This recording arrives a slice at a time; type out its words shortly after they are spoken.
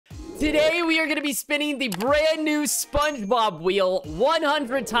Today we are going to be spinning the brand new SpongeBob wheel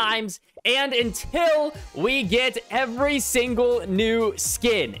 100 times and until we get every single new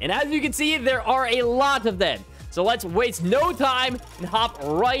skin. And as you can see, there are a lot of them. So let's waste no time and hop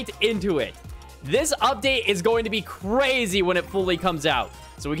right into it. This update is going to be crazy when it fully comes out.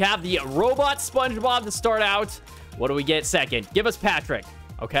 So we have the robot SpongeBob to start out. What do we get second? Give us Patrick.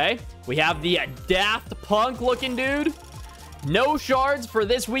 Okay. We have the Daft Punk looking dude. No shards for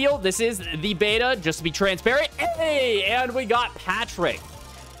this wheel. This is the beta, just to be transparent. Hey, and we got Patrick.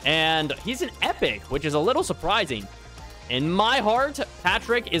 And he's an epic, which is a little surprising. In my heart,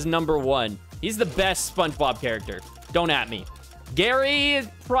 Patrick is number one. He's the best SpongeBob character. Don't at me. Gary is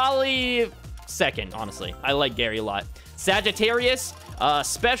probably second, honestly. I like Gary a lot. Sagittarius,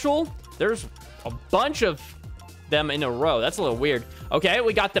 special. There's a bunch of them in a row. That's a little weird. Okay,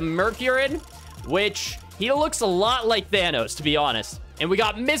 we got the Mercury, which he looks a lot like Thanos, to be honest. And we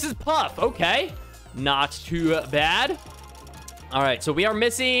got Mrs. Puff. Okay, not too bad. All right, so we are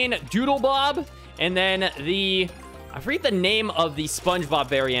missing Doodle Bob, and then I forget the name of the SpongeBob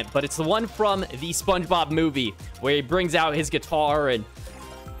variant, but it's the one from the SpongeBob movie where he brings out his guitar and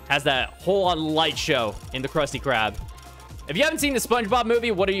has that whole on light show in the Krusty Krab. If you haven't seen the SpongeBob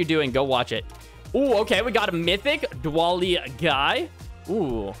movie, what are you doing? Go watch it. Ooh, okay, we got a mythic Dwally guy.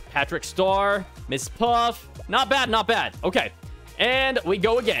 Ooh, Patrick Star, Miss Puff. Not bad, not bad. Okay, and we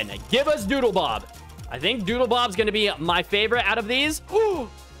go again. Give us Doodle Bob. I think Doodle Bob's gonna be my favorite out of these. Ooh,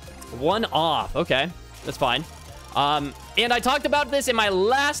 one off. Okay, that's fine. And I talked about this in my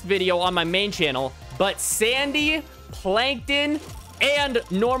last video on my main channel, but Sandy, Plankton, and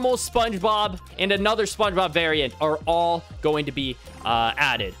normal SpongeBob and another SpongeBob variant are all going to be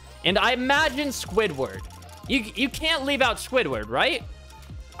added. And I imagine Squidward. You can't leave out Squidward, right?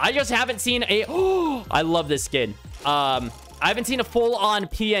 I just haven't seen a... Oh, I love this skin. I haven't seen a full-on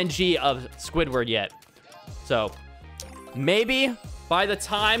PNG of Squidward yet. So, maybe by the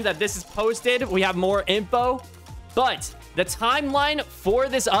time that this is posted, we have more info. But the timeline for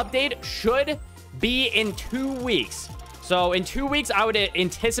this update should be in 2 weeks. So, in 2 weeks, I would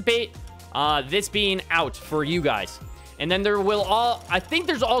anticipate this being out for you guys. And then there will I think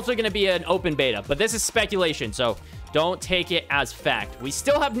there's also going to be an open beta, but this is speculation, so don't take it as fact. We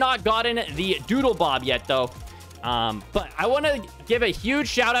still have not gotten the Doodle Bob yet, though. But I want to give a huge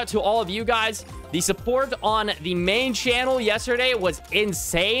shout out to all of you guys. The support on the main channel yesterday was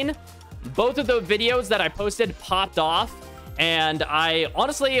insane. Both of the videos that I posted popped off, and I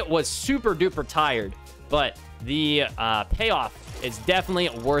honestly was super duper tired. But the payoff is definitely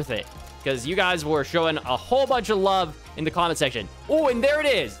worth it, because you guys were showing a whole bunch of love in the comment section. Oh, and there it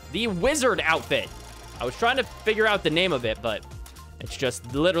is. The wizard outfit. I was trying to figure out the name of it, but it's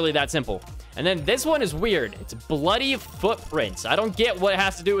just literally that simple. And then this one is weird. It's Bloody Footprints. I don't get what it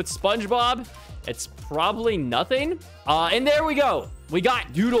has to do with SpongeBob. It's probably nothing. And there we go. We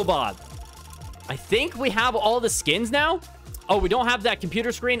got Doodle Bob. I think we have all the skins now. Oh, we don't have that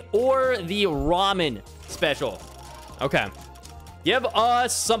computer screen or the ramen special. Okay. Give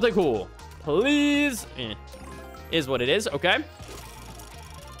us something cool, please. Is what it is. Okay.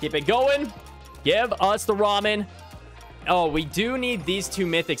 Keep it going. Give us the ramen. Oh, we do need these two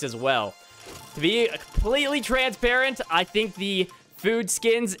mythics as well. To be completely transparent, I think the food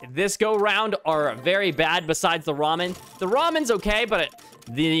skins this go round are very bad besides the ramen. The ramen's okay, but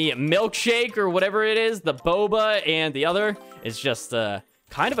the milkshake or whatever it is, the boba and the other is just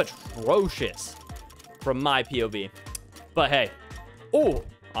kind of atrocious from my POV. But hey. Oh,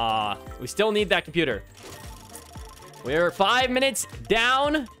 we still need that computer. We're 5 minutes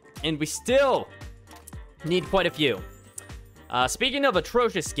down, and we still need quite a few. Speaking of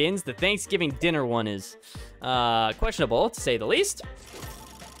atrocious skins, the Thanksgiving dinner one is questionable, to say the least.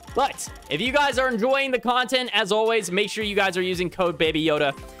 But if you guys are enjoying the content, as always, make sure you guys are using code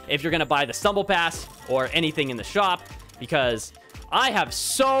BABYYODA if you're going to buy the Stumble Pass or anything in the shop, because I have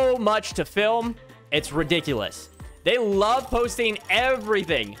so much to film, it's ridiculous. They love posting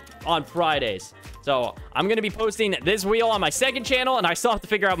everything on Fridays. So I'm going to be posting this wheel on my second channel, and I still have to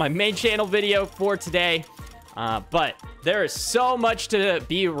figure out my main channel video for today. But there is so much to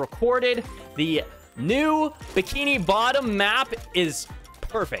be recorded. The new Bikini Bottom map is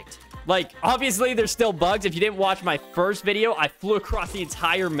perfect. Like, obviously, there's still bugs. If you didn't watch my first video, I flew across the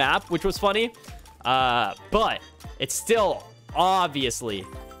entire map, which was funny. But it's still obviously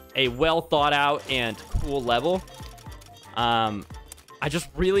a well thought out and cool level. I just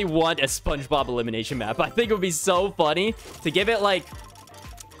really want a SpongeBob elimination map. I think it would be so funny to give it like,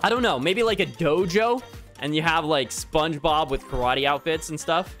 I don't know, maybe like a dojo, and you have like SpongeBob with karate outfits and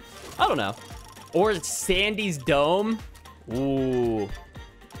stuff. I don't know. Or Sandy's Dome. Ooh.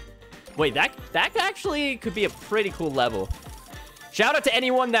 Wait, that actually could be a pretty cool level. Shout out to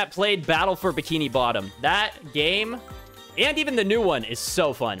anyone that played Battle for Bikini Bottom. That game, and even the new one, is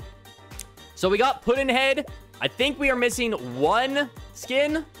so fun. So we got Puddinhead. I think we are missing one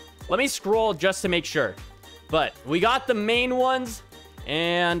skin. Let me scroll just to make sure. But we got the main ones,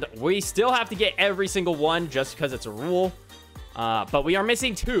 and we still have to get every single one just because it's a rule. But we are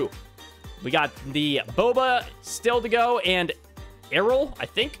missing 2. We got the Boba still to go, and Errol, I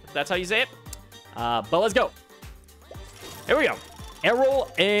think that's how you say it. But let's go. Here we go.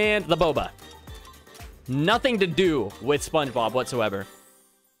 Errol and the Boba. Nothing to do with SpongeBob whatsoever.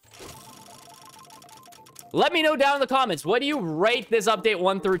 Let me know down in the comments, what do you rate this update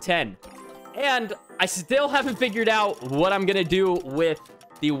 1 through 10? And I still haven't figured out what I'm gonna do with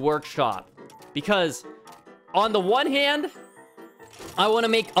the workshop. Because on the one hand, I want to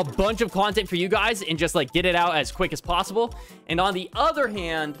make a bunch of content for you guys and just like get it out as quick as possible. And on the other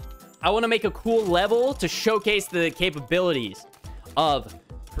hand, I want to make a cool level to showcase the capabilities of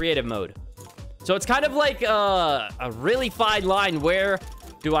creative mode. So it's kind of like a really fine line. Where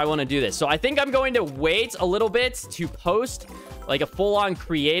do I want to do this? So I think I'm going to wait a little bit to post like a full-on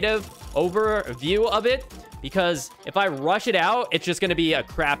creative overview of it, because if I rush it out, it's just going to be a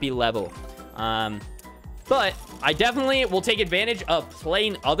crappy level. But I definitely will take advantage of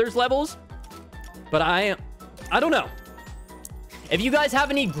playing others' levels. But I don't know. If you guys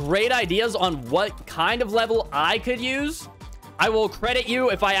have any great ideas on what kind of level I could use, I will credit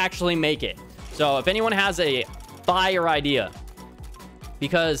you if I actually make it. So if anyone has a fire idea,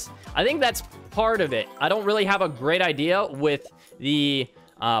 because I think that's part of it. I don't really have a great idea with the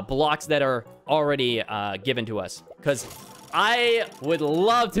blocks that are already given to us, because I would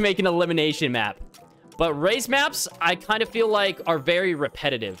love to make an elimination map. But race maps, I kind of feel like are very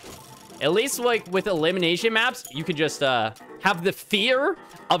repetitive. At least like with elimination maps, you can just have the fear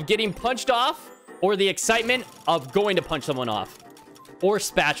of getting punched off, or the excitement of going to punch someone off, or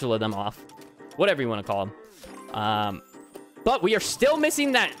spatula them off, whatever you want to call them. But we are still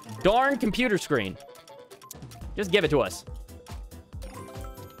missing that darn computer screen. Just give it to us.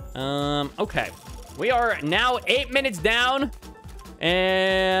 Okay. We are now 8 minutes down,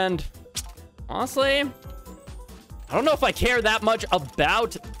 and honestly, I don't know if I care that much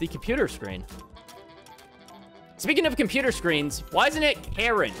about the computer screen. Speaking of computer screens, why isn't it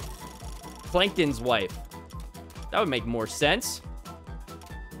Karen, Plankton's wife? That would make more sense.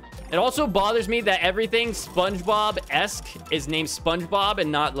 It also bothers me that everything SpongeBob-esque is named SpongeBob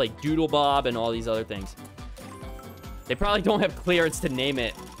and not like Doodlebob and all these other things. They probably don't have clearance to name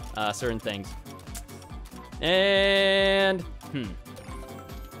it certain things. And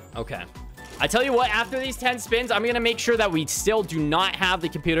okay. I tell you what, after these 10 spins, I'm gonna make sure that we still do not have the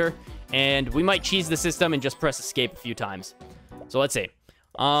computer, and we might cheese the system and just press escape a few times. So let's see.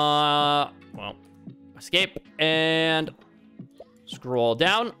 Well, escape and scroll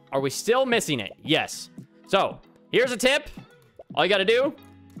down. Are we still missing it? Yes. So here's a tip. All you gotta do,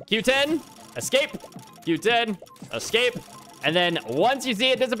 Q10, escape, Q10, escape, and then once you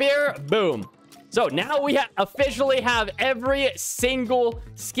see it disappear, boom. So now we officially have every single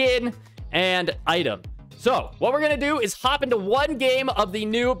skin and item. So what we're gonna do is hop into one game of the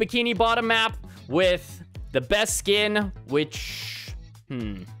new Bikini Bottom map with the best skin, which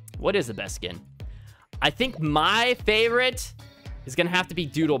what is the best skin? I think my favorite is gonna have to be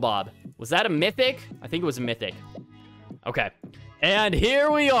Doodlebob. Was that a mythic? I think it was a mythic. Okay, and here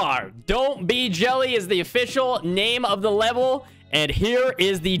we are. Don't Be Jelly is the official name of the level, and here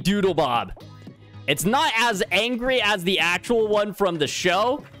is the Doodlebob. It's not as angry as the actual one from the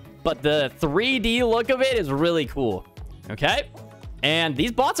show, but the 3D look of it is really cool. Okay, and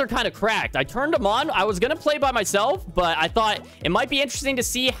these bots are kind of cracked. I turned them on. I was gonna play by myself, but I thought it might be interesting to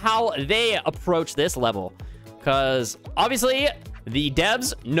see how they approach this level, because obviously the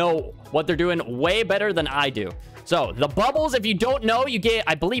devs know what they're doing way better than I do. So the bubbles, if you don't know, you get,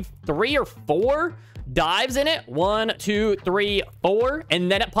 I believe, 3 or 4 dives in it. 1, 2, 3, 4,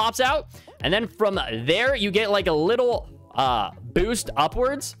 and then it pops out. And then from there, you get like a little boost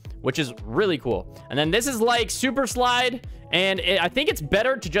upwards, which is really cool. And then this is like super slide, and I think it's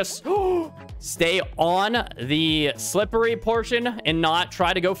better to just stay on the slippery portion and not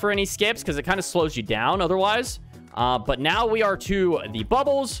try to go for any skips, because it kind of slows you down otherwise. But now we are to the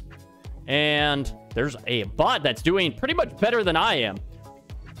bubbles, and there's a bot that's doing pretty much better than I am.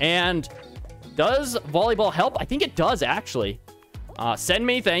 And does volleyball help? I think it does, actually. Send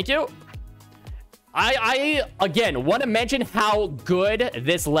me, thank you. I again, want to mention how good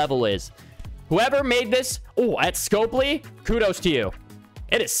this level is. Whoever made this, at Scopely, kudos to you.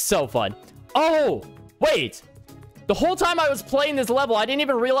 It is so fun. Oh, wait. The whole time I was playing this level, I didn't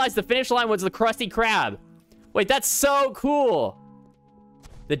even realize the finish line was the Krusty Krab. Wait, that's so cool.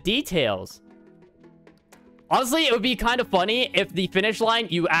 The details. Honestly, it would be kind of funny if the finish line,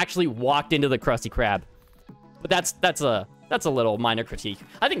 you actually walked into the Krusty Krab. But that's a little minor critique.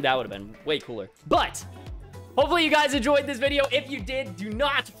 I think that would have been way cooler. But hopefully you guys enjoyed this video. If you did, do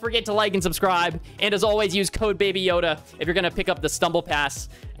not forget to like and subscribe. And as always, use code BabyYoda if you're going to pick up the Stumble Pass.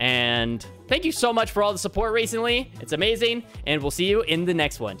 And thank you so much for all the support recently. It's amazing. And we'll see you in the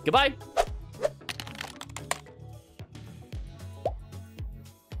next one. Goodbye.